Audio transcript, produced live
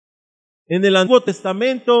En el Antiguo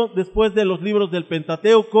Testamento, después de los libros del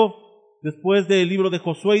Pentateuco, después del libro de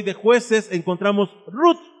Josué y de Jueces, encontramos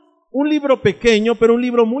Ruth, un libro pequeño, pero un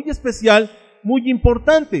libro muy especial, muy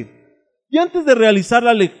importante. Y antes de realizar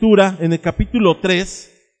la lectura en el capítulo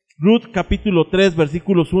 3, Ruth capítulo 3,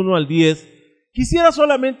 versículos 1 al 10, quisiera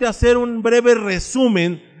solamente hacer un breve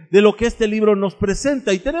resumen de lo que este libro nos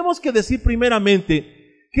presenta. Y tenemos que decir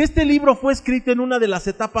primeramente que este libro fue escrito en una de las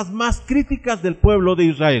etapas más críticas del pueblo de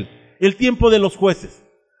Israel, el tiempo de los jueces,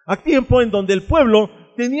 a tiempo en donde el pueblo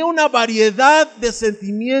tenía una variedad de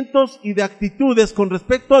sentimientos y de actitudes con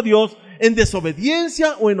respecto a Dios, en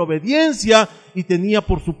desobediencia o en obediencia, y tenía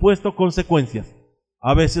por supuesto consecuencias.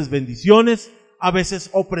 A veces bendiciones, a veces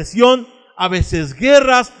opresión, a veces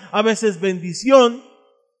guerras, a veces bendición.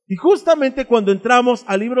 Y justamente cuando entramos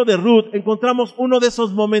al libro de Ruth, encontramos uno de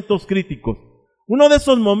esos momentos críticos. Uno de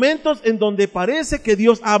esos momentos en donde parece que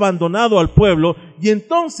Dios ha abandonado al pueblo, y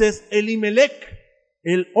entonces Elimelech,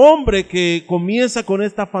 el hombre que comienza con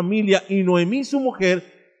esta familia, y Noemí su mujer,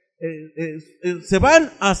 se van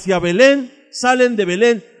hacia Belén, salen de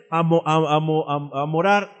Belén a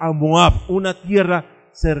morar a Moab, una tierra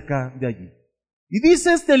cerca de allí. Y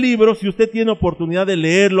dice este libro, si usted tiene oportunidad de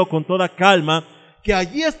leerlo con toda calma, que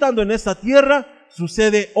allí estando en esa tierra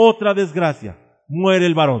sucede otra desgracia. Muere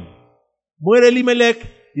el varón. Muere Elimelech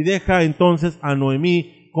y deja entonces a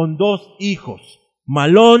Noemí con 2 hijos,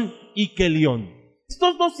 Malón y Kelión.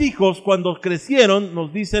 Estos 2 hijos, cuando crecieron,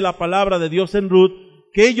 nos dice la palabra de Dios en Ruth,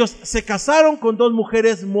 que ellos se casaron con 2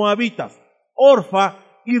 mujeres moabitas, Orfa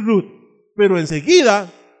y Ruth. Pero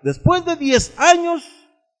enseguida, después de 10 años,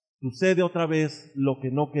 sucede otra vez lo que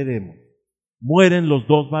no queremos. Mueren los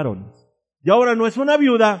 2 varones. Y ahora no es una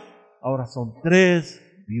viuda, ahora son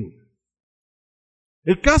 3 viudas.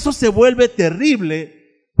 El caso se vuelve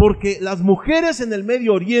terrible porque las mujeres en el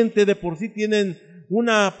Medio Oriente de por sí tienen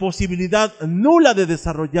una posibilidad nula de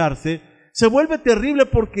desarrollarse. Se vuelve terrible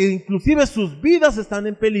porque inclusive sus vidas están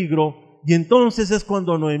en peligro, y entonces es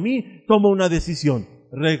cuando Noemí toma una decisión: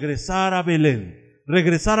 regresar a Belén,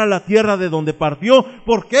 regresar a la tierra de donde partió,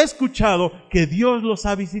 porque ha escuchado que Dios los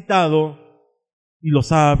ha visitado y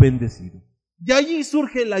los ha bendecido. Y allí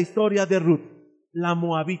surge la historia de Ruth, la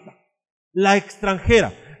moabita, la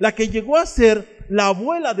extranjera, la que llegó a ser la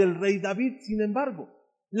abuela del rey David, sin embargo,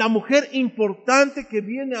 la mujer importante que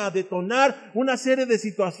viene a detonar una serie de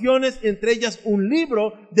situaciones, entre ellas un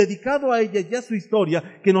libro dedicado a ella y a su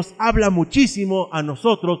historia, que nos habla muchísimo a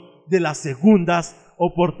nosotros de las segundas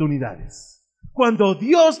oportunidades. Cuando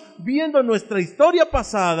Dios, viendo nuestra historia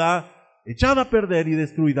pasada, echada a perder y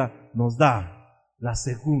destruida, nos da la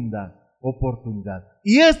segunda oportunidad.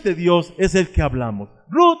 Y este Dios es el que hablamos.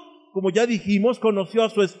 Ruth, como ya dijimos, conoció a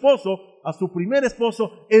su esposo, a su primer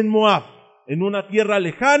esposo, en Moab, en una tierra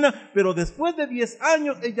lejana, pero después de 10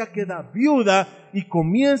 años ella queda viuda y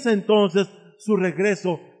comienza entonces su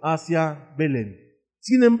regreso hacia Belén.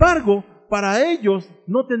 Sin embargo, para ellos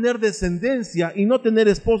no tener descendencia y no tener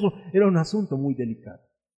esposo era un asunto muy delicado.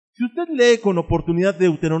 Si usted lee con oportunidad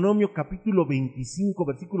Deuteronomio capítulo 25,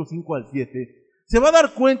 versículos 5 al 7, se va a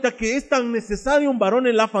dar cuenta que es tan necesario un varón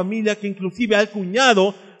en la familia que inclusive al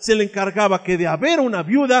cuñado se le encargaba que de haber una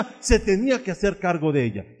viuda se tenía que hacer cargo de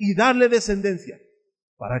ella y darle descendencia,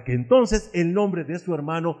 para que entonces el nombre de su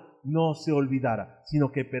hermano no se olvidara,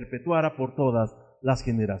 sino que perpetuara por todas las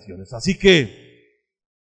generaciones. Así que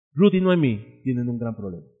Ruth y Noemí tienen un gran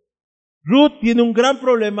problema. Ruth tiene un gran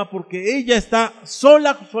problema porque ella está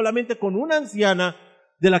solamente con una anciana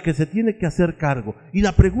de la que se tiene que hacer cargo. Y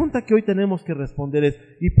la pregunta que hoy tenemos que responder es: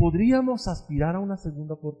 ¿y podríamos aspirar a una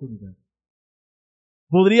segunda oportunidad?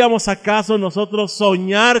 ¿Podríamos acaso nosotros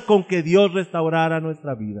soñar con que Dios restaurara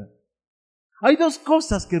nuestra vida? Hay 2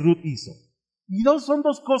 cosas que Ruth hizo. Y son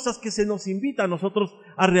 2 cosas que se nos invita a nosotros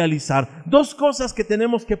a realizar. 2 cosas que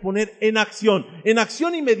tenemos que poner en acción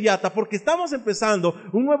inmediata, porque estamos empezando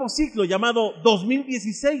un nuevo ciclo llamado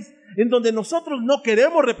 2016, en donde nosotros no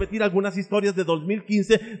queremos repetir algunas historias de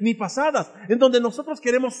 2015 ni pasadas, en donde nosotros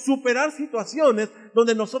queremos superar situaciones,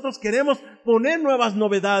 donde nosotros queremos poner nuevas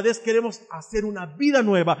novedades, queremos hacer una vida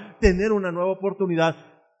nueva, tener una nueva oportunidad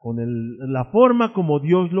con la forma como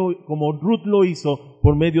como Ruth lo hizo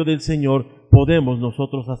por medio del Señor. Podemos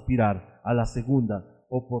nosotros aspirar a la segunda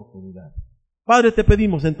oportunidad. Padre, te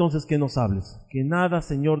pedimos entonces que nos hables, que nada,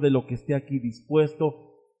 Señor, de lo que esté aquí dispuesto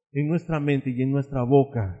en nuestra mente y en nuestra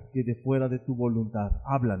boca quede fuera de tu voluntad.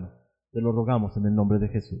 Háblanos, te lo rogamos en el nombre de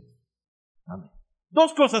Jesús. Amén.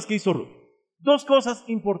 2 cosas que hizo Ruth, 2 cosas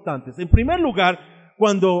importantes. En primer lugar,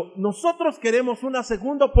 cuando nosotros queremos una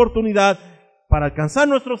segunda oportunidad para alcanzar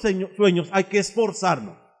nuestros sueños, hay que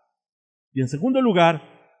esforzarnos. Y en segundo lugar,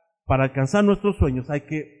 Para alcanzar nuestros sueños hay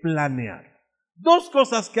que planear. Dos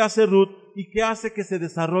cosas que hace Ruth y que hace que se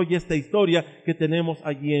desarrolle esta historia que tenemos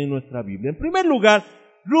allí en nuestra Biblia. En primer lugar,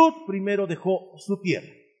 Ruth primero dejó su tierra.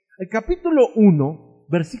 El capítulo 1,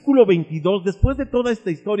 versículo 22, después de toda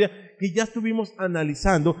esta historia que ya estuvimos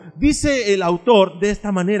analizando, dice el autor de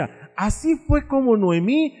esta manera: así fue como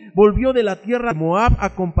Noemí volvió de la tierra de Moab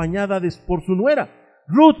acompañada por su nuera,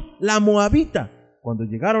 Ruth, la moabita. Cuando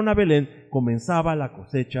llegaron a Belén, comenzaba la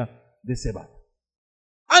cosecha de cebada.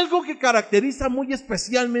 Algo que caracteriza muy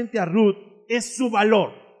especialmente a Ruth es su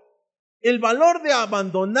valor. El valor de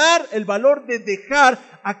abandonar, el valor de dejar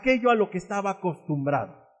aquello a lo que estaba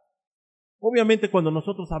acostumbrado. Obviamente, cuando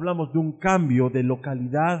nosotros hablamos de un cambio de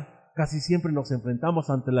localidad, casi siempre nos enfrentamos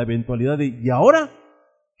ante la eventualidad de ¿y ahora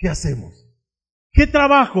qué hacemos? ¿Qué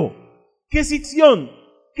trabajo? ¿Qué sección?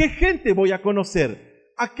 ¿Qué gente voy a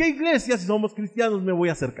conocer? ¿A qué iglesia, si somos cristianos, me voy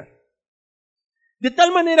a acercar? De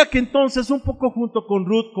tal manera que entonces, un poco junto con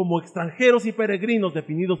Ruth, como extranjeros y peregrinos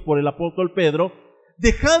definidos por el apóstol Pedro,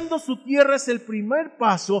 dejando su tierra es el primer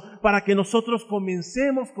paso para que nosotros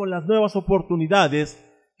comencemos con las nuevas oportunidades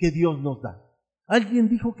que Dios nos da. Alguien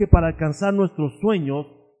dijo que para alcanzar nuestros sueños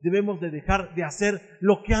debemos de dejar de hacer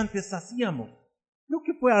lo que antes hacíamos. Creo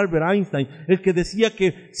que fue Albert Einstein el que decía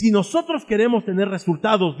que si nosotros queremos tener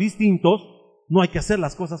resultados distintos, no hay que hacer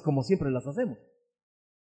las cosas como siempre las hacemos.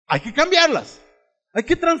 Hay que cambiarlas. Hay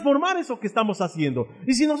que transformar eso que estamos haciendo.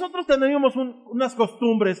 Y si nosotros tenemos unas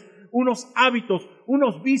costumbres, unos hábitos,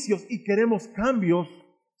 unos vicios y queremos cambios,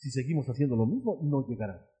 si seguimos haciendo lo mismo, no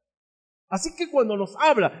llegarán. Así que cuando nos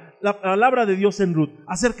habla la palabra de Dios en Ruth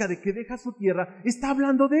acerca de que deja su tierra, está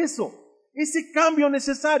hablando de eso. Ese cambio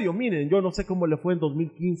necesario. Miren, yo no sé cómo le fue en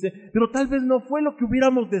 2015, pero tal vez no fue lo que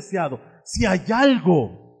hubiéramos deseado. Si hay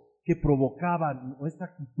algo que provocaba nuestra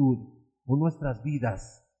actitud o nuestras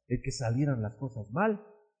vidas, el que salieran las cosas mal,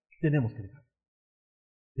 tenemos que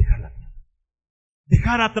dejarla.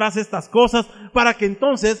 Dejar atrás estas cosas para que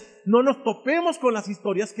entonces no nos topemos con las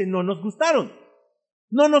historias que no nos gustaron.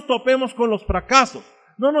 No nos topemos con los fracasos.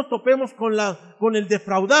 No nos topemos con el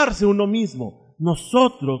defraudarse uno mismo.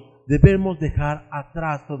 Nosotros debemos dejar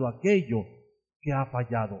atrás todo aquello que ha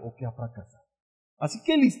fallado o que ha fracasado. Así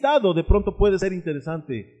que el listado de pronto puede ser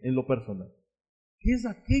interesante en lo personal. ¿Qué es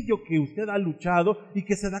aquello que usted ha luchado y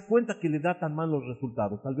que se da cuenta que le da tan malos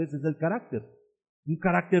resultados? Tal vez es el carácter, un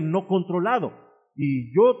carácter no controlado.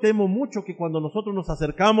 Y yo temo mucho que cuando nosotros nos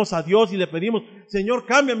acercamos a Dios y le pedimos, Señor,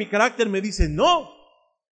 cambia mi carácter, me dice, no,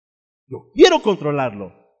 yo quiero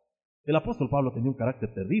controlarlo. El apóstol Pablo tenía un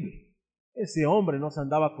carácter terrible. Ese hombre no se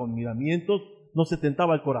andaba con miramientos, no se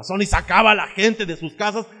tentaba el corazón y sacaba a la gente de sus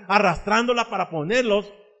casas arrastrándola para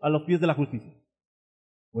ponerlos a los pies de la justicia.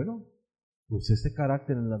 Bueno, pues ese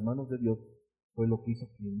carácter en las manos de Dios fue lo que hizo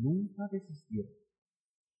que nunca desistiera.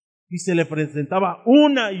 Y se le presentaba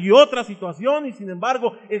una y otra situación y sin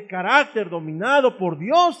embargo el carácter dominado por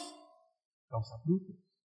Dios causa frutos,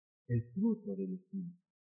 el fruto del Espíritu.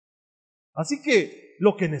 Así que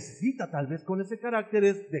lo que necesita tal vez con ese carácter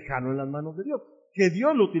es dejarlo en las manos de Dios, que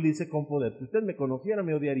Dios lo utilice con poder. Si usted me conociera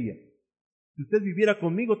me odiaría. Si usted viviera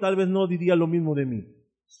conmigo tal vez no diría lo mismo de mí.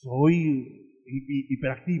 Soy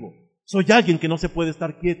hiperactivo. Soy alguien que no se puede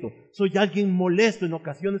estar quieto. Soy alguien molesto en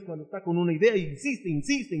ocasiones cuando está con una idea y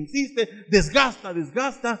insiste, desgasta.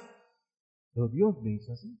 Pero Dios me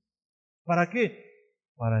hizo así. ¿Para qué?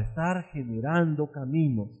 Para estar generando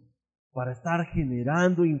caminos, para estar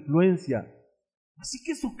generando influencia. Así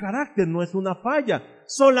que su carácter no es una falla,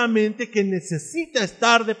 solamente que necesita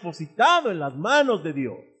estar depositado en las manos de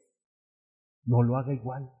Dios. No lo haga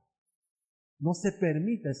igual. No se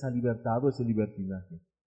permita esa libertad o ese libertinaje.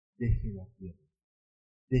 Deje la tierra,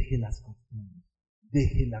 deje las costumbres,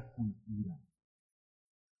 deje la cultura.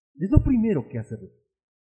 Es lo primero que hace Ruth.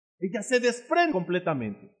 Ella se desprende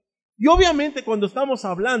completamente. Y obviamente cuando estamos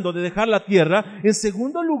hablando de dejar la tierra, en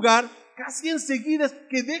segundo lugar, casi enseguida es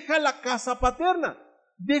que deja la casa paterna,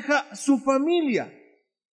 deja su familia.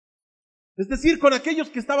 Es decir, con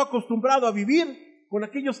aquellos que estaba acostumbrado a vivir, con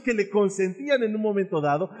aquellos que le consentían en un momento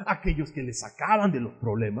dado, aquellos que le sacaban de los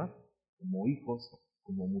problemas, como hijos,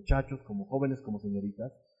 como muchachos, como jóvenes, como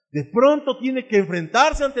señoritas, de pronto tiene que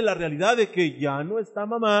enfrentarse ante la realidad de que ya no está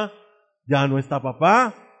mamá, ya no está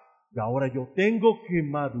papá, y ahora yo tengo que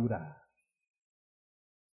madurar.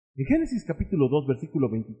 En Génesis capítulo 2, versículo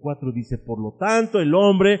 24 dice, por lo tanto el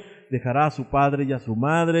hombre dejará a su padre y a su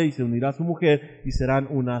madre y se unirá a su mujer y serán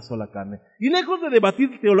una sola carne. Y lejos de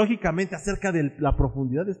debatir teológicamente acerca de la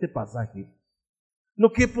profundidad de este pasaje,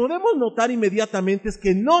 lo que podemos notar inmediatamente es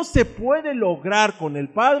que no se puede lograr con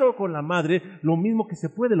el padre o con la madre lo mismo que se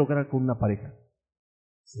puede lograr con una pareja.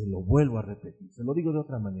 Se lo vuelvo a repetir, se lo digo de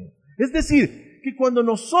otra manera. Es decir, que cuando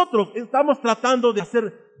nosotros estamos tratando de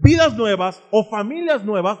hacer vidas nuevas o familias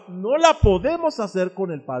nuevas, no la podemos hacer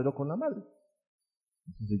con el padre o con la madre.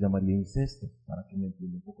 Eso se llamaría incesto, para que me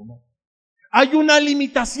entienda un poco más. Hay una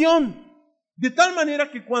limitación, de tal manera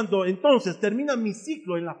que cuando entonces termina mi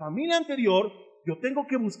ciclo en la familia anterior, yo tengo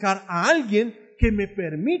que buscar a alguien que me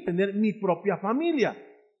permita tener mi propia familia,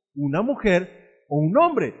 una mujer o un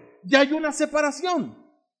hombre. Ya hay una separación.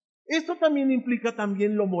 Esto también implica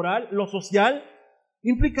también lo moral, lo social,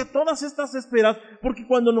 implica todas estas esferas, porque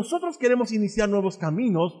cuando nosotros queremos iniciar nuevos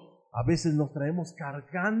caminos, a veces nos traemos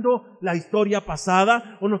cargando la historia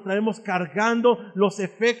pasada o nos traemos cargando los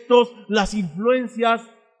efectos, las influencias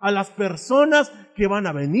a las personas que van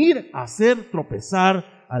a venir a hacer tropezar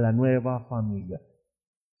a la nueva familia.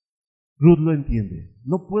 Ruth lo entiende.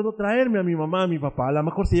 No puedo traerme a mi mamá, a mi papá. A lo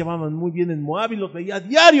mejor se llevaban muy bien en Moab y los veía a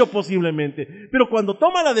diario posiblemente. Pero cuando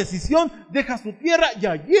toma la decisión, deja su tierra y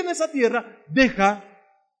allí en esa tierra deja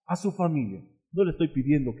a su familia. No le estoy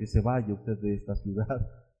pidiendo que se vaya usted de esta ciudad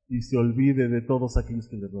y se olvide de todos aquellos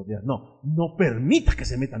que le rodean. No, no permita que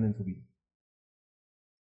se metan en su vida.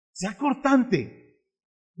 Sea cortante.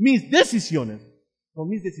 Mis decisiones son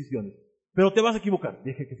mis decisiones. Pero te vas a equivocar.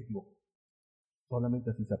 Deje que se equivoque. Solamente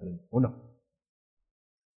así se aprende, ¿o no?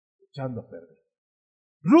 Echando a perder.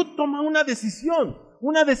 Ruth toma una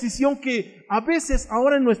decisión que a veces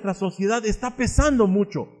ahora en nuestra sociedad está pesando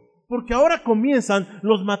mucho, porque ahora comienzan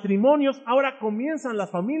los matrimonios, ahora comienzan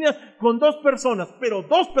las familias con dos personas, pero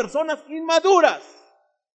dos personas inmaduras.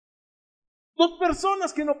 Dos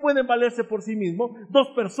personas que no pueden valerse por sí mismos, dos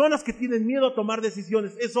personas que tienen miedo a tomar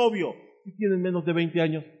decisiones, es obvio, si tienen menos de 20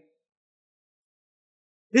 años.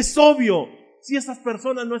 Es obvio. Si esas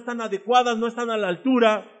personas no están adecuadas, no están a la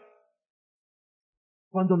altura.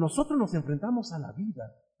 Cuando nosotros nos enfrentamos a la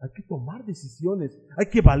vida, hay que tomar decisiones, hay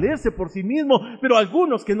que valerse por sí mismo, pero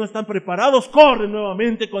algunos que no están preparados corren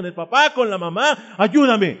nuevamente con el papá, con la mamá,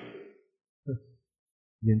 ayúdame.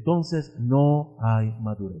 Y entonces no hay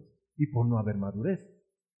madurez. Y por no haber madurez,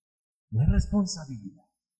 no hay responsabilidad.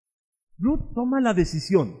 Ruth toma la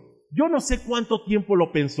decisión. Yo no sé cuánto tiempo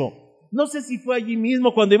lo pensó. No sé si fue allí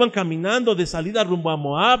mismo cuando iban caminando de salida rumbo a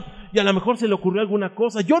Moab y a lo mejor se le ocurrió alguna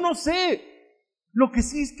cosa. Yo no sé. Lo que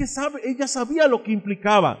sí es que ella sabía lo que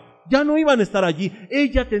implicaba. Ya no iban a estar allí.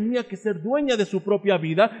 Ella tenía que ser dueña de su propia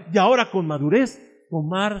vida y ahora con madurez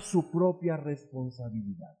tomar su propia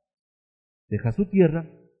responsabilidad. Deja su tierra,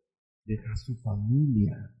 deja su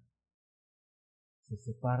familia. Se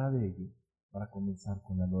separa de ellos para comenzar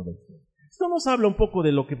con la nueva historia. Esto nos habla un poco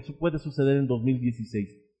de lo que puede suceder en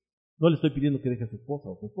 2016. No le estoy pidiendo que deje a su esposa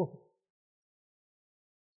o su esposo.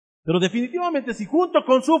 Pero definitivamente si junto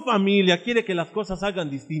con su familia quiere que las cosas salgan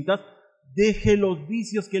distintas, deje los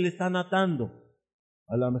vicios que le están atando.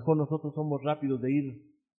 A lo mejor nosotros somos rápidos de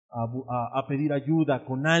ir a pedir ayuda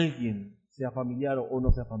con alguien, sea familiar o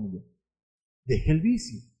no sea familiar. Deje el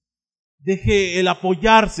vicio. Deje el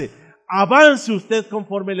apoyarse. Avance usted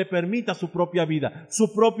conforme le permita su propia vida,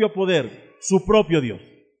 su propio poder, su propio Dios.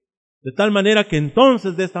 De tal manera que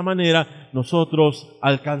entonces, de esta manera, nosotros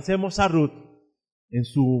alcancemos a Ruth en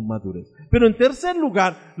su madurez. Pero en tercer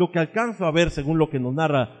lugar, lo que alcanzo a ver, según lo que nos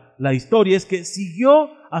narra la historia, es que siguió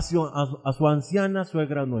a su anciana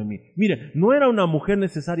suegra Noemí. Mire, no era una mujer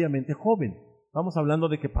necesariamente joven. Estamos hablando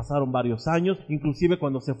de que pasaron varios años, inclusive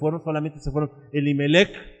cuando se fueron, solamente se fueron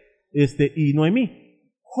Elimelech y Noemí.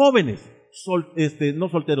 Jóvenes, no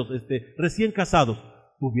solteros, recién casados.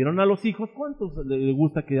 Tuvieron a los hijos. ¿Cuántos le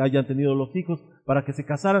gusta que hayan tenido los hijos para que se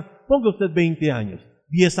casaran? Ponga usted 20 años.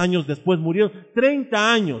 10 años después murieron.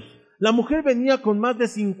 30 años. La mujer venía con más de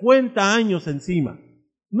 50 años encima.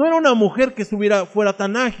 No era una mujer que fuera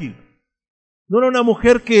tan ágil. No era una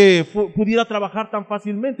mujer que pudiera trabajar tan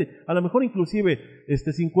fácilmente. A lo mejor inclusive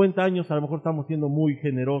 50 años, a lo mejor estamos siendo muy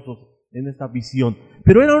generosos en esta visión.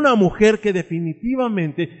 Pero era una mujer que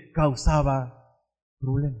definitivamente causaba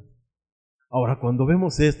problemas. Ahora, cuando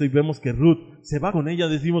vemos esto y vemos que Ruth se va con ella,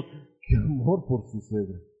 decimos, qué amor por su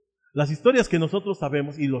suegra. Las historias que nosotros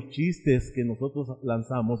sabemos y los chistes que nosotros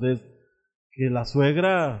lanzamos es que la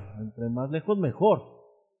suegra, entre más lejos, mejor.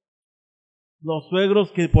 Los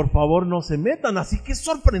suegros que por favor no se metan. Así que es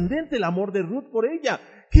sorprendente el amor de Ruth por ella.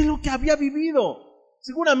 ¿Qué es lo que había vivido?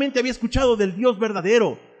 Seguramente había escuchado del Dios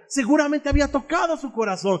verdadero. Seguramente había tocado su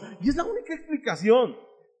corazón. Y es la única explicación.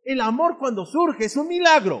 El amor cuando surge es un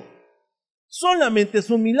milagro. Solamente es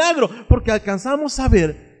un milagro, porque alcanzamos a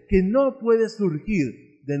ver que no puede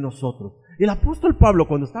surgir de nosotros. el apóstol Pablo,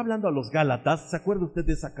 cuando está hablando a los Gálatas, ¿se acuerda usted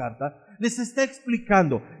de esa carta? Les está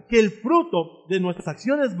explicando que el fruto de nuestras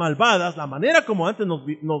acciones malvadas, la manera como antes nos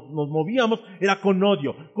movíamos, era con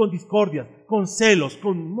odio, con discordias, con celos,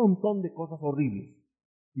 con un montón de cosas horribles.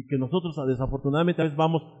 Y que nosotros desafortunadamente a veces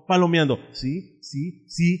vamos palomeando. Sí,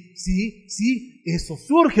 eso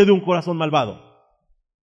surge de un corazón malvado.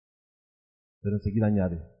 Pero enseguida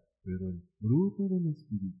añade, pero el fruto del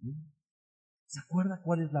Espíritu, ¿se acuerda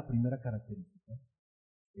cuál es la primera característica?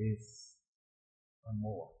 Es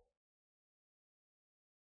amor.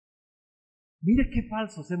 Mire qué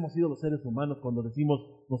falsos hemos sido los seres humanos cuando decimos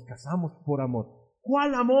nos casamos por amor.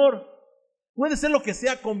 ¿Cuál amor? Puede ser lo que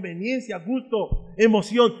sea, conveniencia, gusto,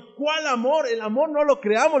 emoción. ¿Cuál amor? El amor no lo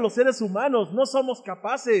creamos los seres humanos, no somos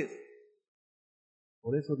capaces.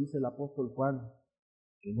 Por eso dice el apóstol Juan,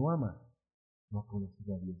 que no ama, no ha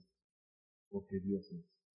conocido a Dios, porque Dios es.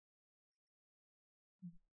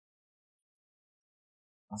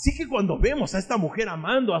 Así que cuando vemos a esta mujer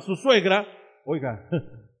amando a su suegra, oiga,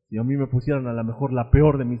 si a mí me pusieran a lo mejor la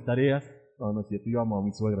peor de mis tareas, no es cierto, yo amo a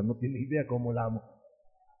mi suegra, no tiene idea cómo la amo.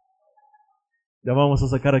 Ya vamos a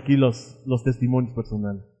sacar aquí los testimonios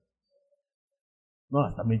personales. No,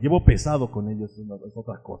 hasta me llevo pesado con ellos, es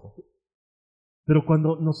otra cosa. Pero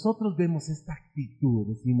cuando nosotros vemos esta actitud,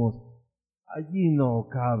 decimos, allí no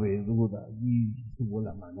cabe duda, allí estuvo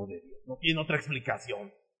la mano de Dios, no tiene otra explicación.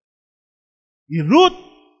 Y Ruth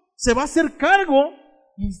se va a hacer cargo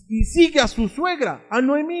y sigue a su suegra, a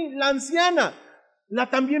Noemí, la anciana, la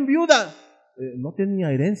también viuda. No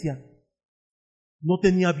tenía herencia, no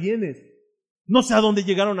tenía bienes, no sé a dónde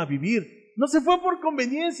llegaron a vivir. No se fue por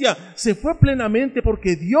conveniencia, se fue plenamente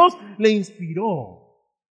porque Dios le inspiró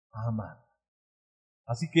a amar.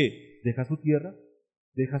 Así que deja su tierra,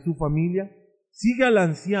 deja su familia, sigue a la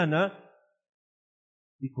anciana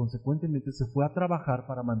y consecuentemente se fue a trabajar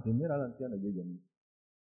para mantener a la anciana y ella misma.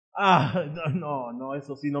 No,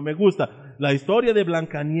 eso sí no me gusta. La historia de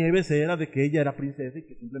Blancanieves era de que ella era princesa y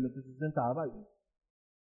que simplemente se sentaba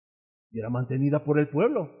y era mantenida por el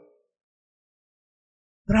pueblo.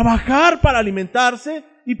 Trabajar para alimentarse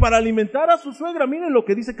y para alimentar a su suegra. Miren lo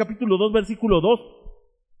que dice capítulo 2, versículo 2.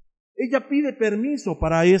 Ella pide permiso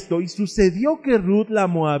para esto y sucedió que Ruth la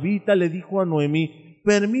moabita le dijo a Noemí,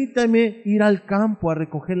 permítame ir al campo a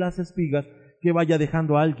recoger las espigas que vaya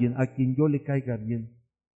dejando a alguien a quien yo le caiga bien.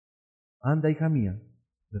 Anda, hija mía,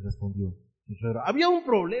 le respondió su suegra. Había un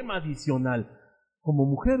problema adicional. Como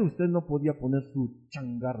mujer usted no podía poner su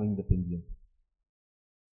changarro independiente.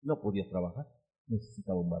 No podía trabajar,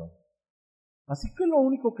 necesitaba un varón. Así que lo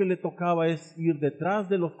único que le tocaba es ir detrás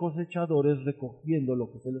de los cosechadores recogiendo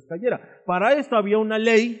lo que se les cayera. Para esto había una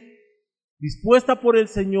ley dispuesta por el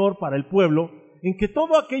Señor para el pueblo, en que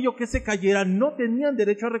todo aquello que se cayera no tenían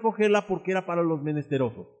derecho a recogerla porque era para los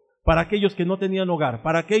menesterosos, para aquellos que no tenían hogar,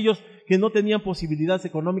 para aquellos que no tenían posibilidades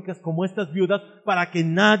económicas como estas viudas, para que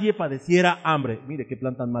nadie padeciera hambre. Mire qué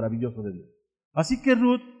plan tan maravilloso de Dios. Así que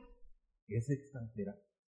Ruth, que es extranjera,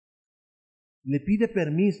 le pide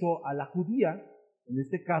permiso a la judía, en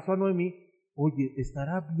este caso a Noemí, oye,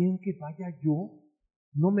 ¿estará bien que vaya yo?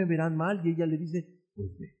 ¿No me verán mal? Y ella le dice,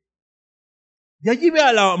 pues ve. Y allí ve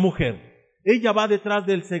a la mujer. Ella va detrás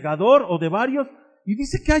del segador o de varios y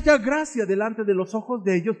dice que haya gracia delante de los ojos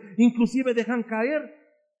de ellos, inclusive dejan caer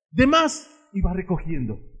de más y va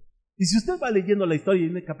recogiendo. Y si usted va leyendo la historia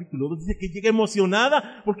en el capítulo 2, dice que llega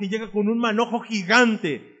emocionada porque llega con un manojo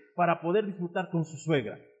gigante para poder disfrutar con su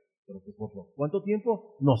suegra. ¿Cuánto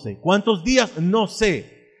tiempo? No sé. ¿Cuántos días? No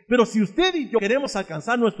sé. Pero si usted y yo queremos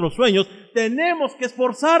alcanzar nuestros sueños, tenemos que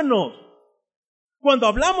esforzarnos. Cuando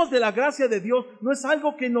hablamos de la gracia de Dios, no es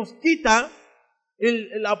algo que nos quita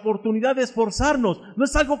la oportunidad de esforzarnos, no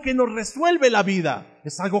es algo que nos resuelve la vida,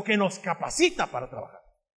 es algo que nos capacita para trabajar,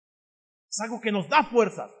 es algo que nos da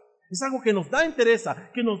fuerzas, es algo que nos da interés,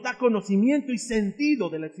 que nos da conocimiento y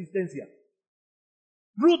sentido de la existencia.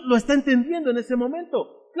 Ruth lo está entendiendo en ese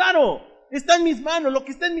momento. Claro, está en mis manos, lo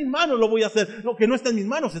que está en mis manos lo voy a hacer, lo que no está en mis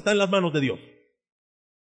manos está en las manos de Dios.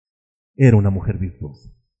 Era una mujer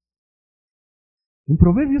virtuosa. En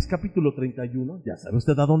Proverbios capítulo 31, ya sabe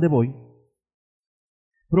usted a dónde voy.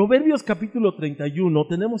 Proverbios capítulo 31,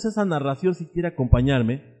 tenemos esa narración, si quiere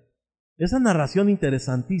acompañarme, esa narración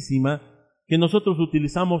interesantísima que nosotros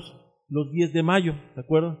utilizamos los 10 de mayo, ¿se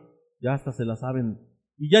acuerdan? Ya hasta se la saben,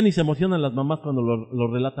 y ya ni se emocionan las mamás cuando lo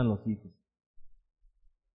relatan los hijos.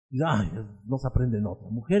 Ay, no se aprenden otra.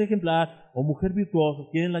 Mujer ejemplar o mujer virtuosa,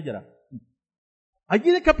 ¿quién la hallará? Allí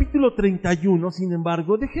en el capítulo 31, sin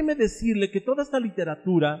embargo, déjeme decirle que toda esta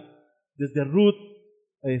literatura, desde Ruth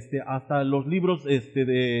hasta los libros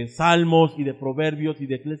de Salmos y de Proverbios y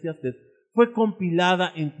de Eclesiastes, fue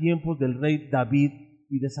compilada en tiempos del rey David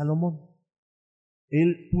y de Salomón.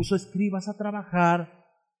 Él puso escribas a trabajar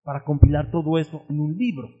para compilar todo esto en un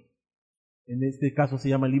libro. En este caso se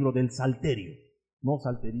llama el libro del Salterio. No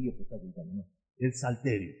Salterio, que está gritando, no. El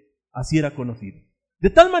Salterio. Así era conocido. De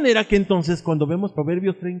tal manera que entonces cuando vemos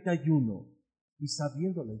Proverbios 31 y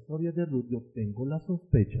sabiendo la historia de Ruth, yo tengo la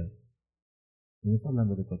sospecha. No está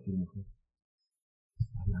hablando de cualquier mujer.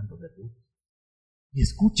 Está hablando de Ruth. Y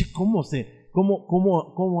escuche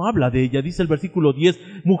cómo habla de ella. Dice el versículo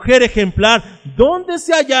 10, mujer ejemplar, ¿dónde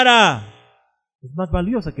se hallará? Es más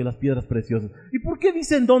valiosa que las piedras preciosas. ¿Y por qué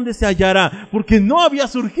dicen dónde se hallará? Porque no había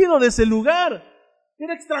surgido de ese lugar.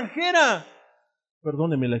 Era extranjera.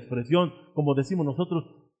 Perdóneme la expresión, como decimos nosotros,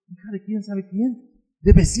 hija de quién sabe quién,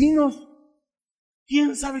 de vecinos.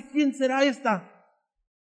 ¿Quién sabe quién será esta?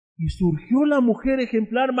 Y surgió la mujer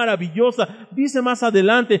ejemplar maravillosa. Dice más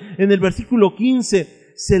adelante en el versículo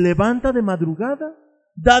 15, se levanta de madrugada,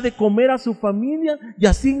 da de comer a su familia y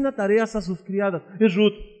asigna tareas a sus criadas. Es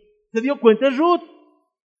Ruth. ¿Se dio cuenta? Es Ruth.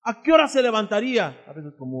 ¿A qué hora se levantaría? A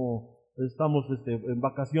veces como estamos en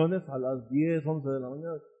vacaciones, a las 10, 11 de la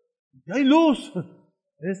mañana. ¡Ya hay luz!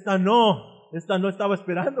 Esta no estaba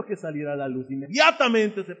esperando que saliera la luz.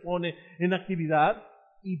 Inmediatamente se pone en actividad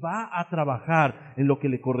y va a trabajar en lo que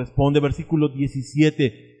le corresponde. Versículo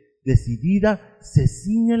 17, decidida, se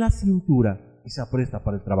ciñe la cintura y se apresta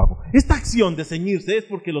para el trabajo. Esta acción de ceñirse es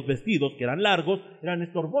porque los vestidos, que eran largos, eran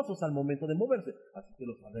estorbosos al momento de moverse. Así que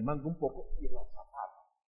los arremanga un poco y los zapata.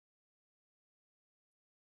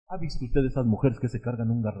 ¿Ha visto usted esas mujeres que se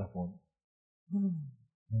cargan un garrafón?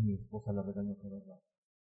 Mi esposa la regañó cada rato.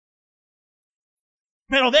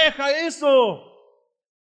 ¡Pero deja eso!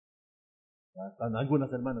 Ya están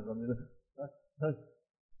algunas hermanas.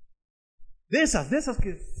 De esas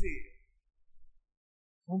que sí,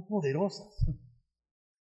 son poderosas.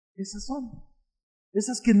 Esas son.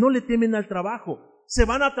 Esas que no le temen al trabajo. Se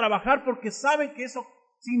van a trabajar porque saben que eso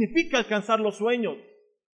significa alcanzar los sueños.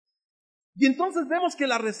 Y entonces vemos que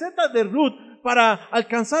la receta de Ruth para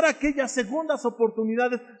alcanzar aquellas segundas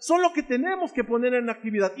oportunidades son lo que tenemos que poner en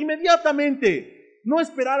actividad inmediatamente. No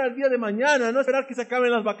esperar al día de mañana, no esperar que se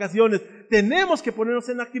acaben las vacaciones. Tenemos que ponernos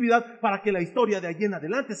en actividad para que la historia de allí en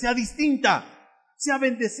adelante sea distinta, sea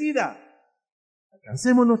bendecida.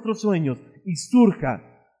 Alcancemos nuestros sueños y surja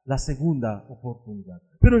la segunda oportunidad.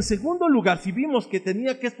 Pero en segundo lugar, si vimos que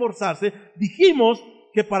tenía que esforzarse, dijimos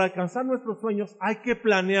que para alcanzar nuestros sueños hay que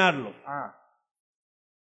planearlos.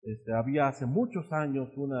 Había hace muchos años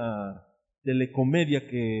una telecomedia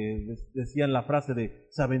que decían la frase de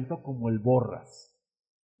se aventó como el Borras.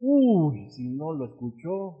 Uy, si no lo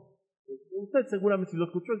escuchó, usted seguramente si lo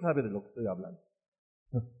escuchó sabe de lo que estoy hablando.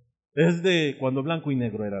 Es de cuando blanco y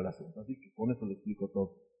negro era el asunto, así que con eso le explico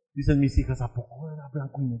todo. Dicen mis hijas, ¿a poco era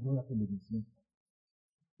blanco y negro la televisión?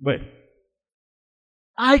 Bueno,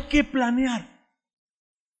 hay que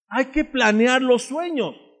planear los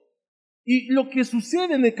sueños. Y lo que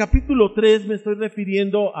sucede en el capítulo 3, me estoy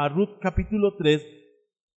refiriendo a Ruth capítulo 3,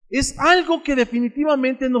 es algo que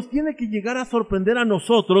definitivamente nos tiene que llegar a sorprender a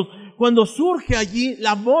nosotros cuando surge allí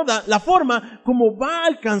la forma como va a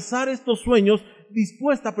alcanzar estos sueños,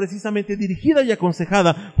 dispuesta precisamente, dirigida y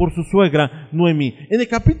aconsejada por su suegra Noemí. En el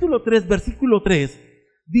capítulo 3, versículo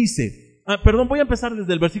 3, dice, voy a empezar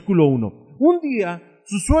desde el versículo 1. Un día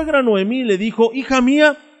su suegra Noemí le dijo, hija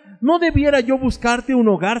mía, ¿no debiera yo buscarte un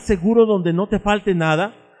hogar seguro donde no te falte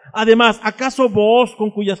nada? Además, ¿acaso vos,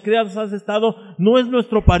 con cuyas criadas has estado, no es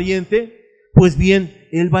nuestro pariente? Pues bien,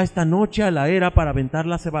 él va esta noche a la era para aventar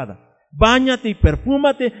la cebada. Báñate y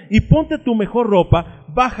perfúmate y ponte tu mejor ropa,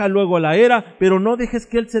 baja luego a la era, pero no dejes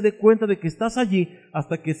que él se dé cuenta de que estás allí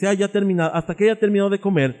hasta que haya terminado de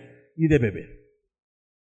comer y de beber.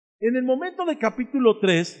 En el momento del capítulo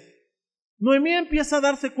 3, Noemí empieza a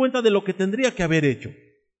darse cuenta de lo que tendría que haber hecho.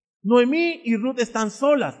 Noemí y Ruth están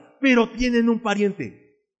solas, pero tienen un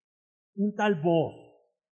pariente, un tal Boaz.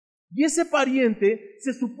 Y ese pariente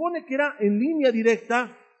se supone que era en línea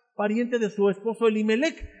directa pariente de su esposo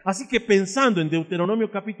Elimelech. Así que pensando en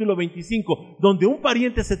Deuteronomio capítulo 25, donde un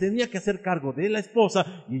pariente se tenía que hacer cargo de la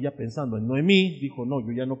esposa, y ella pensando en Noemí, dijo, no,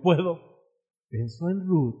 yo ya no puedo. Pensó en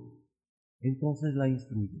Ruth, entonces la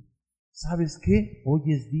instruye. ¿Sabes qué?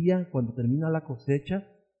 Hoy es día, cuando termina la cosecha,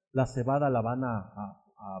 la cebada la van a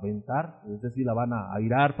aventar, es decir, la van a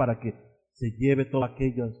airar para que se lleve toda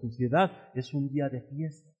aquella suciedad. Es un día de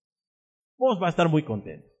fiesta. Vos va a estar muy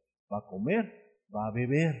contento. Va a comer, va a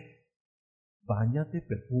beber. Báñate,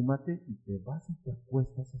 perfúmate y te vas y te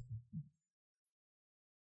acuestas a tus pies.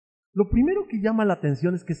 Lo primero que llama la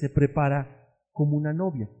atención es que se prepara como una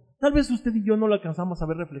novia. Tal vez usted y yo no lo alcanzamos a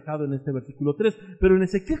ver reflejado en este versículo 3, pero en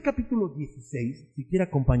Ezequiel capítulo 16, si quiere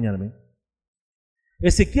acompañarme,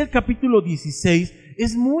 Ezequiel capítulo 16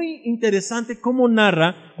 es muy interesante cómo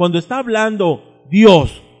narra, cuando está hablando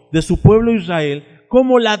Dios de su pueblo Israel,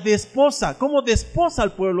 cómo desposa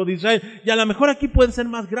al pueblo de Israel. Y a lo mejor aquí puede ser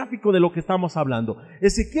más gráfico de lo que estamos hablando.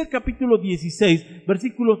 Ezequiel capítulo 16,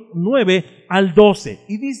 versículos 9 al 12.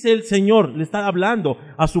 Y dice el Señor, le está hablando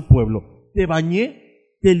a su pueblo: te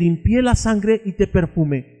bañé, te limpié la sangre y te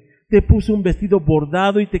perfumé. Te puse un vestido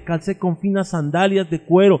bordado y te calcé con finas sandalias de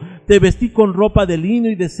cuero. Te vestí con ropa de lino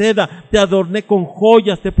y de seda. Te adorné con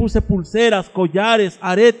joyas. Te puse pulseras, collares,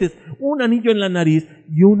 aretes, un anillo en la nariz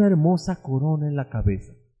y una hermosa corona en la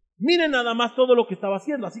cabeza. Miren nada más todo lo que estaba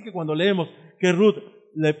haciendo. Así que cuando leemos que Ruth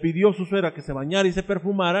le pidió a su suegra que se bañara y se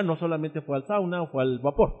perfumara, no solamente fue al sauna o fue al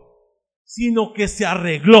vapor, sino que se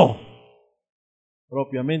arregló.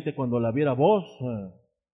 Propiamente cuando la viera vos,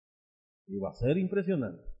 iba a ser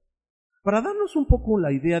impresionante. Para darnos un poco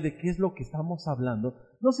la idea de qué es lo que estamos hablando,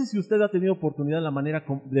 no sé si usted ha tenido oportunidad en la manera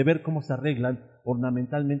de ver cómo se arreglan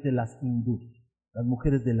ornamentalmente las hindús, las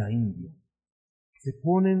mujeres de la India. Se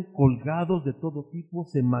ponen colgados de todo tipo,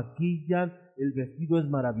 se maquillan, el vestido es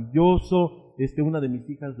maravilloso. Una de mis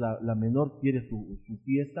hijas, la menor, quiere su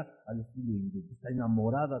fiesta al estilo hindú, está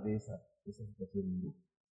enamorada de esa situación hindú.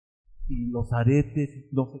 Y los aretes,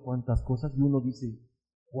 no sé cuántas cosas, y uno dice,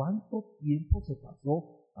 ¿cuánto tiempo se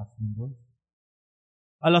pasó haciendo esto?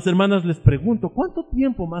 A las hermanas les pregunto, ¿cuánto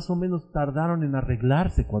tiempo más o menos tardaron en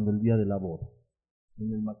arreglarse cuando el día de la boda?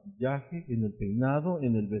 En el maquillaje, en el peinado,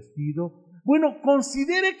 en el vestido. Bueno,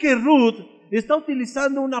 considere que Ruth está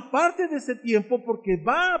utilizando una parte de ese tiempo porque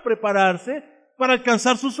va a prepararse para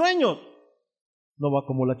alcanzar sus sueños. No va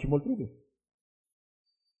como la chimoltrufia.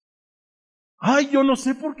 Ay, yo no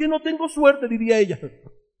sé por qué no tengo suerte, diría ella.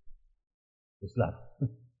 Pues claro,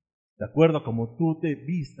 de acuerdo a como tú te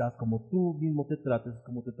vistas, como tú mismo te trates,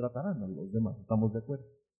 como te tratarán a los demás. ¿Estamos de acuerdo?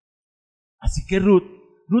 Así que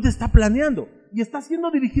Ruth está planeando y está siendo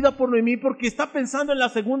dirigida por Noemí porque está pensando en la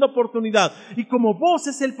segunda oportunidad. Y como vos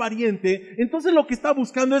es el pariente, entonces lo que está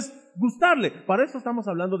buscando es gustarle. Para eso estamos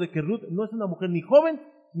hablando de que Ruth no es una mujer ni joven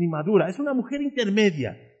ni madura, es una mujer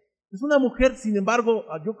intermedia. Es una mujer, sin embargo,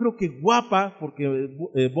 yo creo que guapa, porque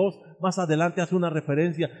vos más adelante hace una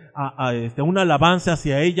referencia a una alabanza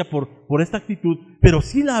hacia ella por esta actitud, pero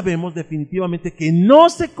sí la vemos definitivamente que no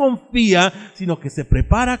se confía, sino que se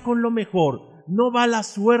prepara con lo mejor. No va a la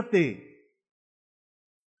suerte,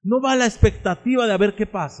 no va a la expectativa de a ver qué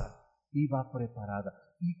pasa, y va preparada.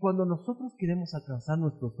 Y cuando nosotros queremos alcanzar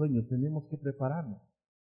nuestros sueños, tenemos que prepararnos.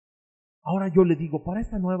 Ahora yo le digo, para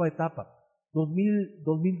esta nueva etapa,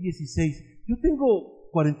 2016, yo tengo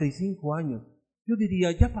 45 años, yo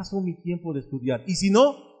diría, ya pasó mi tiempo de estudiar. ¿Y si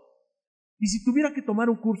no? ¿Y si tuviera que tomar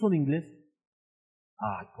un curso de inglés?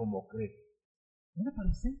 Ay, ¿cómo cree? ¿No le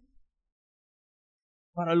parece?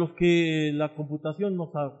 Para los que la computación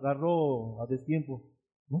nos agarró a destiempo,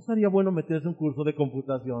 ¿no sería bueno meterse un curso de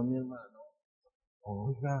computación, mi hermano?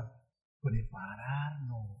 Oiga,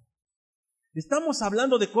 prepararnos. Estamos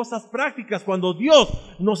hablando de cosas prácticas. Cuando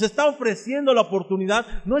Dios nos está ofreciendo la oportunidad,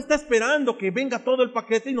 no está esperando que venga todo el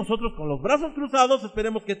paquete y nosotros con los brazos cruzados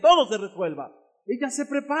esperemos que todo se resuelva. Ella se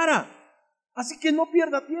prepara. Así que no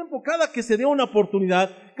pierda tiempo. Cada que se dé una oportunidad,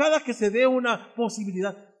 cada que se dé una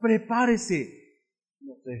posibilidad, prepárese.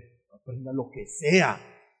 No sé, aprenda lo que sea,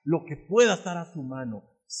 lo que pueda estar a su mano,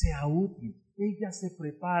 sea útil. Ella se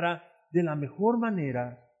prepara de la mejor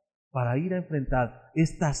manera para ir a enfrentar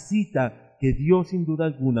esta cita que Dios sin duda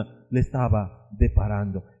alguna le estaba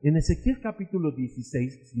deparando. En Ezequiel capítulo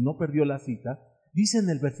 16, si no perdió la cita, dice en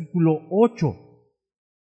el versículo 8,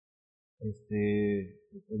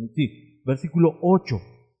 versículo 8,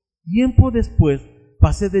 tiempo después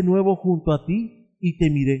pasé de nuevo junto a ti y te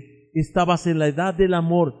miré, estabas en la edad del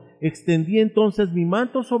amor, extendí entonces mi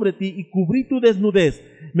manto sobre ti y cubrí tu desnudez,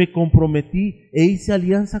 me comprometí e hice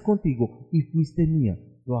alianza contigo y fuiste mía,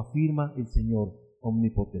 lo afirma el Señor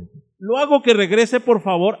omnipotente. Lo hago que regrese por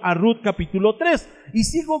favor a Ruth capítulo 3 y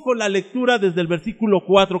sigo con la lectura desde el versículo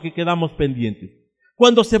 4 que quedamos pendientes.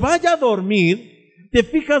 Cuando se vaya a dormir, te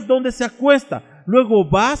fijas dónde se acuesta, luego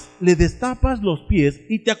vas, le destapas los pies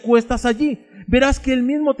y te acuestas allí. Verás que él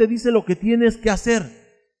mismo te dice lo que tienes que hacer.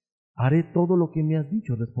 Haré todo lo que me has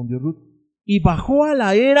dicho, respondió Ruth. Y bajó a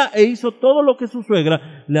la era e hizo todo lo que su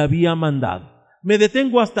suegra le había mandado. Me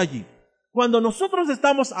detengo hasta allí. Cuando nosotros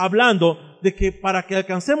estamos hablando de que para que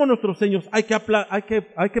alcancemos nuestros sueños hay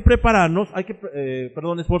que prepararnos,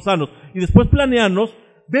 esforzarnos y después planearnos,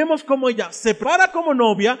 vemos cómo ella se prepara como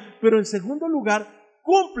novia, pero en segundo lugar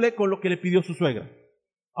cumple con lo que le pidió su suegra.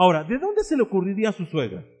 Ahora, ¿de dónde se le ocurriría a su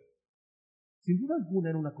suegra? Sin duda alguna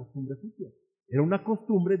era una costumbre judía. Era una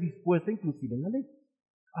costumbre dispuesta inclusive en la ley.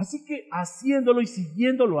 Así que haciéndolo y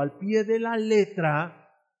siguiéndolo al pie de la letra,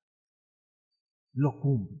 lo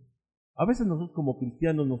cumple. A veces nosotros como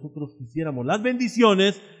cristianos, nosotros quisiéramos las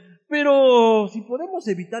bendiciones, pero si podemos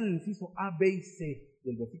evitar el inciso A, B y C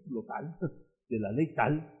del versículo tal, de la ley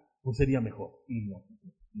tal, pues sería mejor. Y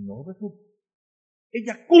no resulta.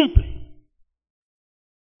 Ella cumple.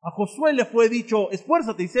 A Josué le fue dicho,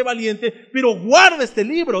 esfuérzate y sé valiente, pero guarda este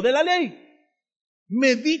libro de la ley.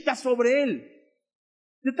 Medita sobre él.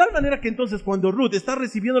 De tal manera que entonces cuando Ruth está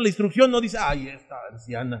recibiendo la instrucción, no dice, ay, esta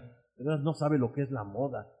anciana, de verdad no sabe lo que es la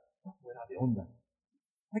moda, está fuera de onda.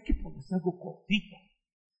 Hay que ponerse algo cortito,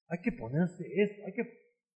 hay que ponerse esto,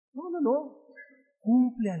 No.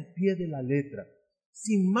 Cumple al pie de la letra.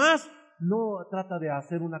 Sin más, no trata de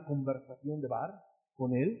hacer una conversación de bar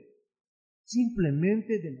con él,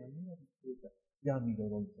 simplemente de manera discreta. Ya miró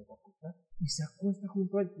dónde se va a acostar y se acuesta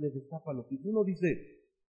junto a él, le destapa los pies. Uno dice,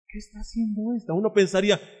 ¿qué está haciendo esta? Uno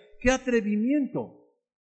pensaría, ¡qué atrevimiento!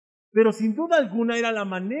 Pero sin duda alguna era la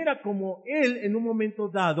manera como él en un momento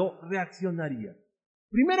dado reaccionaría.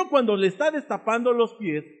 Primero cuando le está destapando los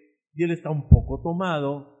pies y él está un poco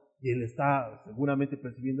tomado y él está seguramente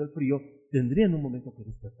percibiendo el frío, tendría en un momento que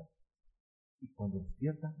despertar. Y cuando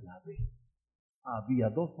despierta, la ve. Había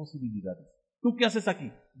dos posibilidades. ¿Tú qué haces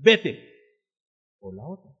aquí? Vete. O la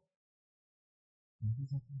otra. ¿Qué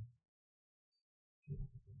haces aquí?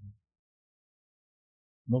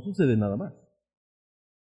 No sucede nada más.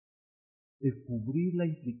 El cubrirla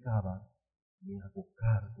implicaba, me hago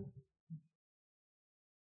cargo de ti.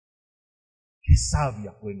 Qué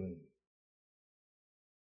sabia fue Noemí.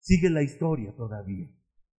 Sigue la historia todavía.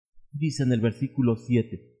 Dice en el versículo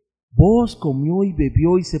 7, Boaz comió y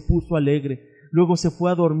bebió y se puso alegre. Luego se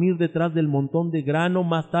fue a dormir detrás del montón de grano.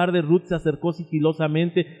 Más tarde Ruth se acercó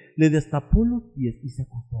sigilosamente, le destapó los pies y se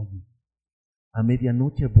acostó allí. A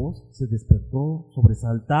medianoche Boaz se despertó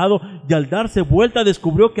sobresaltado y al darse vuelta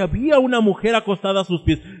descubrió que había una mujer acostada a sus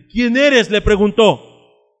pies. ¿Quién eres?, le preguntó.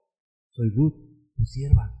 Soy Ruth, tu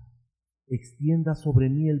sierva. Extienda sobre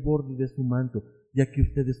mí el borde de su manto, ya que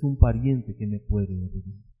usted es un pariente que me puede herir.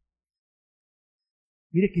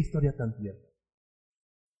 Mire qué historia tan tierna.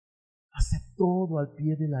 Hace todo al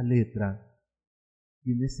pie de la letra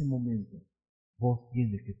y en ese momento Boaz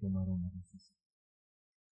tiene que tomar una decisión.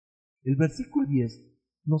 El versículo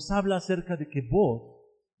 10 nos habla acerca de que Boaz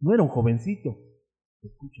no era un jovencito.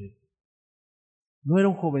 Escuche esto. No era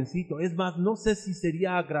un jovencito. Es más, no sé si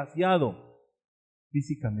sería agraciado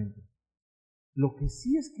físicamente. Lo que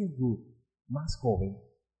sí es que Ruth, más joven,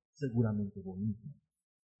 seguramente bonita,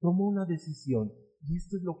 tomó una decisión. Y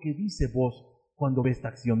esto es lo que dice Boaz cuando ve esta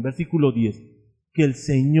acción. Versículo 10. Que el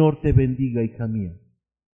Señor te bendiga, hija mía.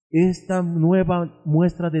 Esta nueva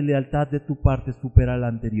muestra de lealtad de tu parte supera la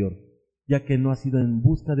anterior, ya que no has ido en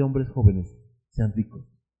busca de hombres jóvenes, sean ricos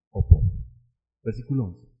o pobres. Versículo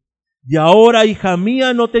 11. Y ahora, hija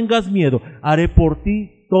mía, no tengas miedo, haré por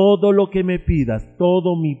ti todo lo que me pidas.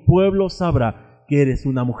 Todo mi pueblo sabrá que eres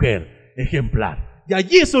una mujer ejemplar. Y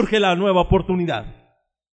allí surge la nueva oportunidad.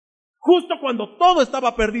 Justo cuando todo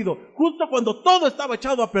estaba perdido, justo cuando todo estaba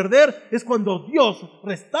echado a perder, es cuando Dios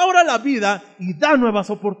restaura la vida y da nuevas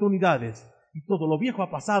oportunidades. Y todo lo viejo ha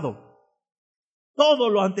pasado. Todo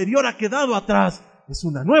lo anterior ha quedado atrás. Es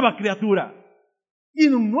una nueva criatura.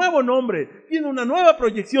 Tiene un nuevo nombre, tiene una nueva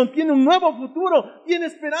proyección, tiene un nuevo futuro, tiene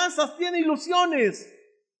esperanzas, tiene ilusiones.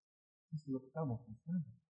 Es lo que estamos buscando.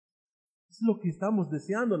 Es lo que estamos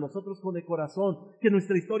deseando nosotros con el corazón, que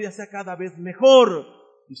nuestra historia sea cada vez mejor.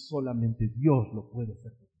 Y solamente Dios lo puede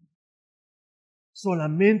hacer.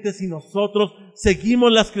 Solamente si nosotros seguimos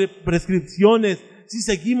las prescripciones, si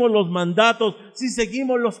seguimos los mandatos, si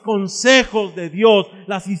seguimos los consejos de Dios,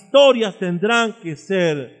 las historias tendrán que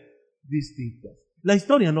ser distintas. La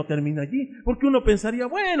historia no termina allí, porque uno pensaría,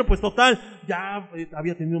 bueno, pues total, ya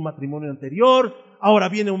había tenido un matrimonio anterior, ahora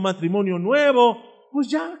viene un matrimonio nuevo, pues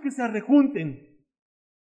ya que se arrejunten.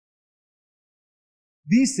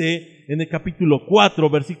 Dice en el capítulo 4,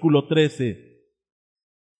 versículo 13,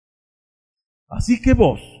 así que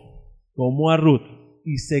Boaz tomó a Ruth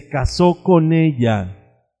y se casó con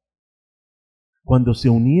ella. Cuando se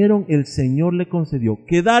unieron, el Señor le concedió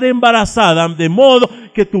quedar embarazada, de modo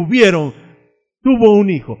que tuvo un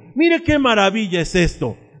hijo. Mire qué maravilla es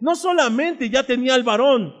esto. No solamente ya tenía al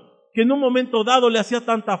varón, que en un momento dado le hacía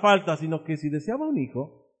tanta falta, sino que si deseaba un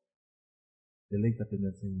hijo, deleítate en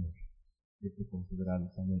el Señor, que te concederá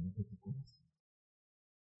los anhelos de tu corazón.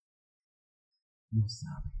 Dios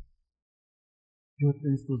sabe. Yo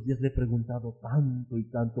estos días le he preguntado tanto y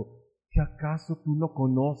tanto, ¿que acaso tú no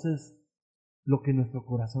conoces lo que nuestro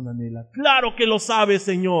corazón anhela. Claro que lo sabe,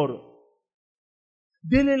 Señor.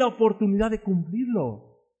 Dele la oportunidad de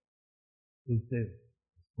cumplirlo. Y usted,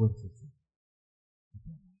 esfuércese.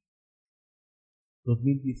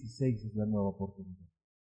 2016 es la nueva oportunidad.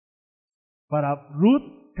 Para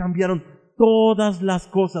Ruth cambiaron todas las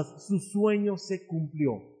cosas. Su sueño se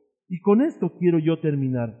cumplió. Y con esto quiero yo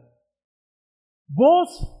terminar.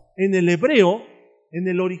 Vos, en el hebreo, en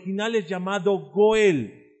el original es llamado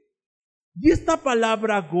Goel. Y esta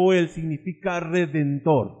palabra Goel significa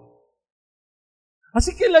redentor.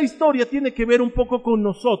 Así que la historia tiene que ver un poco con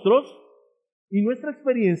nosotros y nuestra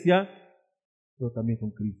experiencia, pero también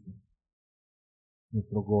con Cristo,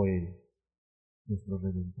 nuestro Goel, nuestro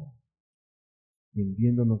redentor, quien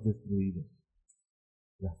viéndonos destruidos,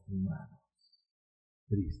 lastimados,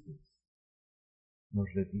 tristes, nos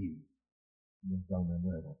redime, nos da una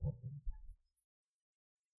nueva oportunidad.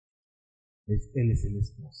 Él es el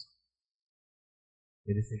esposo.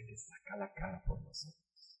 Él es el que saca la cara por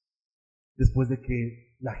nosotros. Después de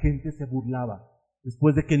que la gente se burlaba,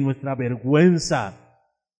 después de que nuestra vergüenza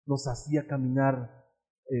nos hacía caminar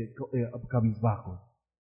cabizbajo,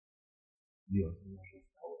 Dios nos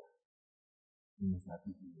restaura y nos da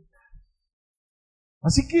dignidad.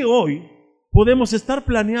 Así que hoy podemos estar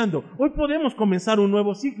planeando, hoy podemos comenzar un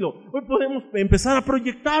nuevo ciclo, hoy podemos empezar a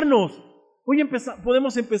proyectarnos. Hoy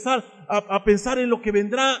podemos empezar a pensar en lo que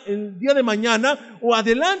vendrá el día de mañana o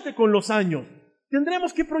adelante con los años.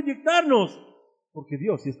 Tendremos que proyectarnos, porque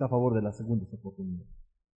Dios sí está a favor de las segundas oportunidades.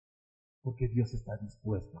 Porque Dios está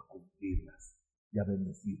dispuesto a cumplirlas y a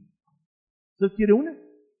bendecirlas. ¿Usted quiere una?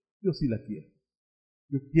 Yo sí la quiero.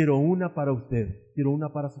 Yo quiero una para usted, quiero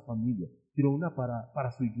una para su familia, quiero una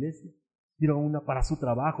para su iglesia, quiero una para su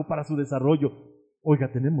trabajo, para su desarrollo.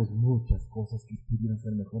 Oiga, tenemos muchas cosas que pudieran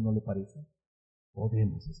ser mejor, ¿no le parece?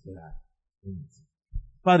 Podemos esperar en eso.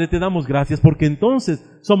 Padre, te damos gracias porque entonces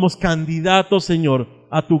somos candidatos, Señor,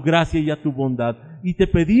 a tu gracia y a tu bondad. Y te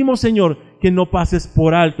pedimos, Señor, que no pases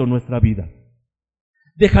por alto nuestra vida.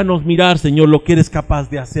 Déjanos mirar, Señor, lo que eres capaz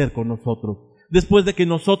de hacer con nosotros. Después de que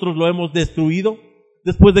nosotros lo hemos destruido,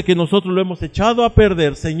 después de que nosotros lo hemos echado a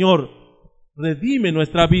perder, Señor, redime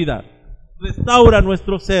nuestra vida, restaura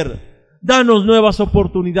nuestro ser. Danos nuevas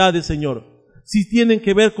oportunidades, Señor. Si tienen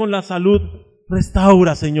que ver con la salud,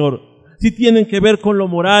 restaura, Señor. Si tienen que ver con lo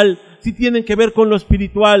moral, si tienen que ver con lo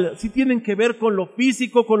espiritual, si tienen que ver con lo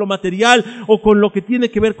físico, con lo material o con lo que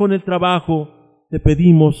tiene que ver con el trabajo, te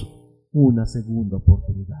pedimos una segunda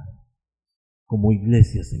oportunidad. Como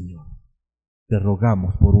iglesia, Señor, te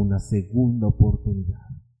rogamos por una segunda oportunidad.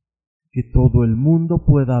 Que todo el mundo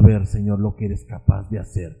pueda ver, Señor, lo que eres capaz de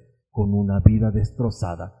hacer con una vida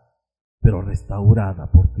destrozada, pero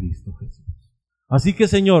restaurada por Cristo Jesús. Así que,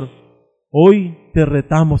 Señor, hoy te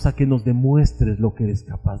retamos a que nos demuestres lo que eres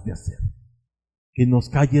capaz de hacer. Que nos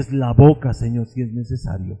calles la boca, Señor, si es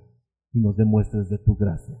necesario, y nos demuestres de tu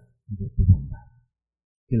gracia y de tu bondad.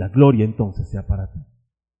 Que la gloria entonces sea para ti.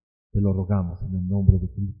 Te lo rogamos en el nombre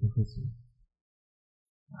de Cristo Jesús.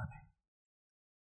 Amén.